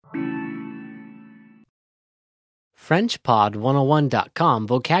FrenchPod101.com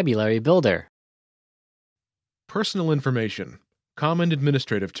Vocabulary Builder. Personal information. Common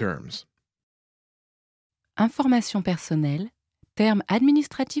administrative terms. Information personnelle, termes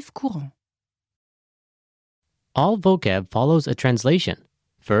administratifs courants. All vocab follows a translation.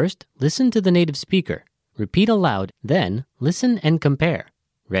 First, listen to the native speaker. Repeat aloud, then listen and compare.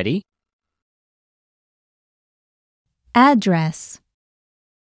 Ready? Address.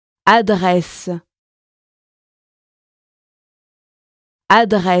 Adresse.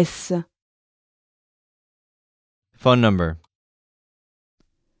 Adresse. Phone number.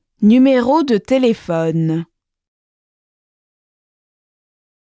 Numéro de téléphone.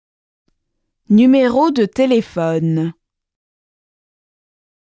 Numéro de téléphone.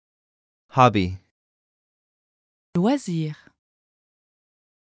 Hobby. Loisir.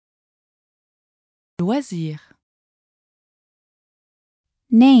 Loisir.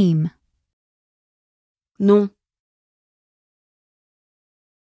 Name. Nom.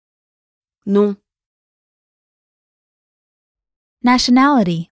 Nom.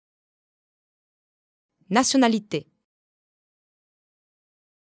 Nationality. Nationalité.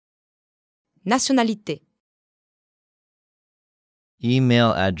 Nationalité.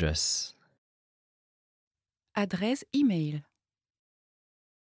 Email address. Adresse e-mail.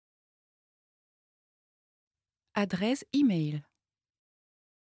 Adresse e-mail.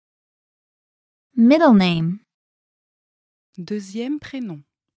 Middle name. Deuxième prénom.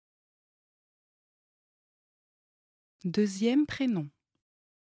 Deuxième prénom.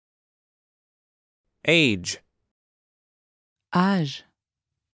 Age. Âge.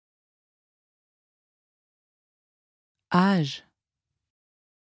 Âge.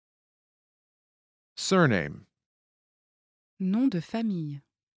 Surname. Nom de famille.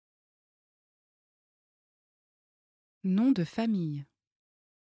 Nom de famille.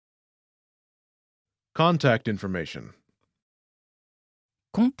 Contact information.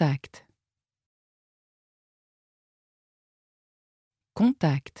 Contact.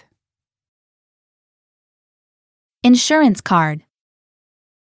 Contact. Insurance card.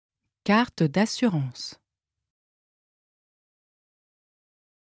 Carte d'assurance.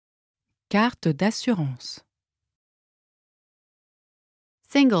 Carte d'assurance.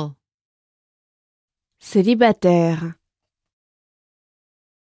 Single. Célibataire.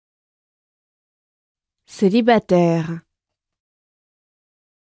 Célibataire.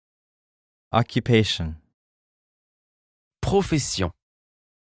 Occupation. Profession.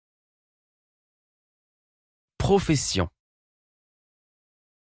 Profession.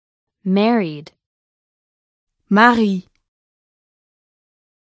 Married. Mari.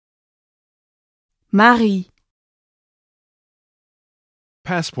 Mari.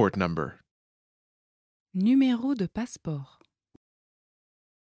 Passport number. Numéro de passeport.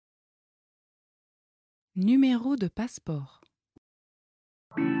 Numéro de passeport.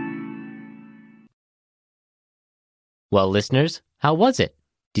 Well, listeners, how was it?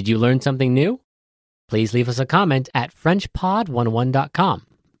 Did you learn something new? Please leave us a comment at FrenchPod101.com.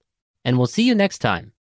 And we'll see you next time.